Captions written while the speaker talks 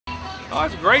Oh,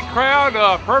 it's a great crowd,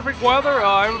 perfect weather.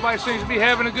 Everybody seems to be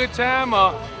having a good time.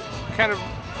 Kind of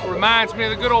reminds me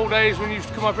of the good old days when you used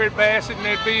to come up here at Bassett and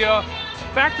there'd be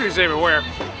factories everywhere.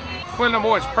 Well, number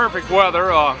one, it's perfect weather.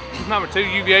 Number two,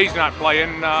 UVA's not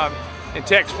playing, and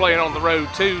Tech's playing on the road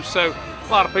too. So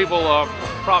a lot of people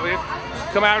probably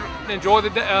come out and enjoy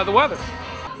the weather.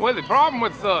 Well, the problem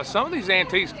with some of these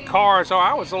antique cars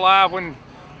I was alive when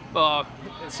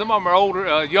some of them are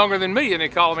older, younger than me, and they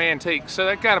call them antiques. So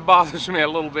that kind of bothers me a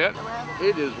little bit.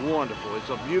 It is wonderful. It's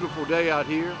a beautiful day out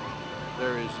here.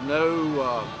 There is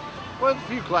no, well, a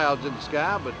few clouds in the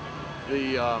sky, but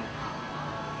the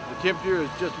temperature is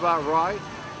just about right.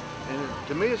 And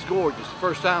to me, it's gorgeous. The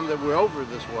first time that we're over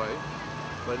this way,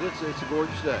 but it's a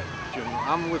gorgeous day.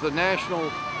 I'm with a national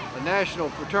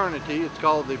fraternity. It's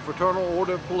called the Fraternal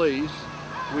Order of Police.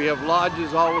 We have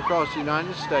lodges all across the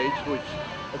United States, which,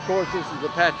 of course, this is the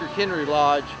Patrick Henry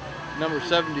Lodge, number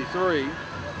 73.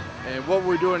 And what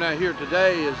we're doing out here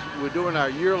today is we're doing our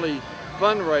yearly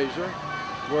fundraiser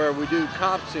where we do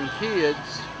cops and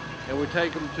kids, and we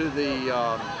take them to the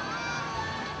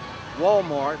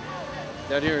Walmart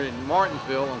down here in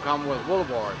Martinsville on Commonwealth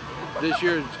Boulevard. This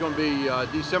year it's going to be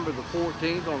December the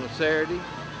 14th on a Saturday.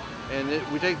 And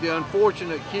we take the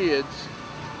unfortunate kids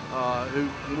who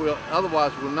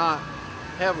otherwise will not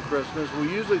have a Christmas. We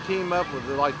usually team up with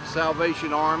like the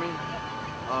Salvation Army.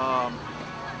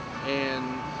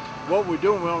 And what we're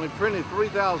doing, we only printed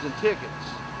 3,000 tickets.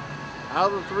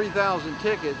 Out of the 3,000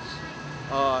 tickets,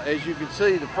 as you can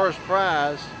see, the first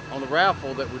prize on the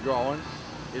raffle that we're drawing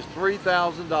is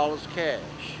 $3,000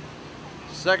 cash.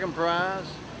 Second prize,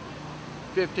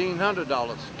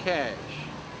 $1,500 cash.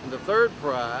 And the third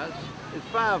prize is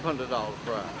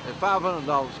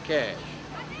 $500 cash.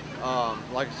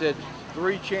 Like I said,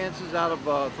 3 chances out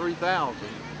of 3,000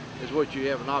 is what you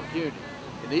have an opportunity.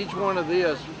 And each one of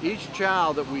this, each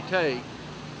child that we take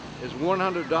is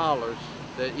 $100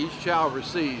 that each child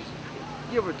receives,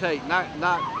 give or take,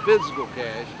 not physical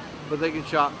cash, but they can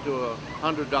shop to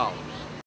 $100.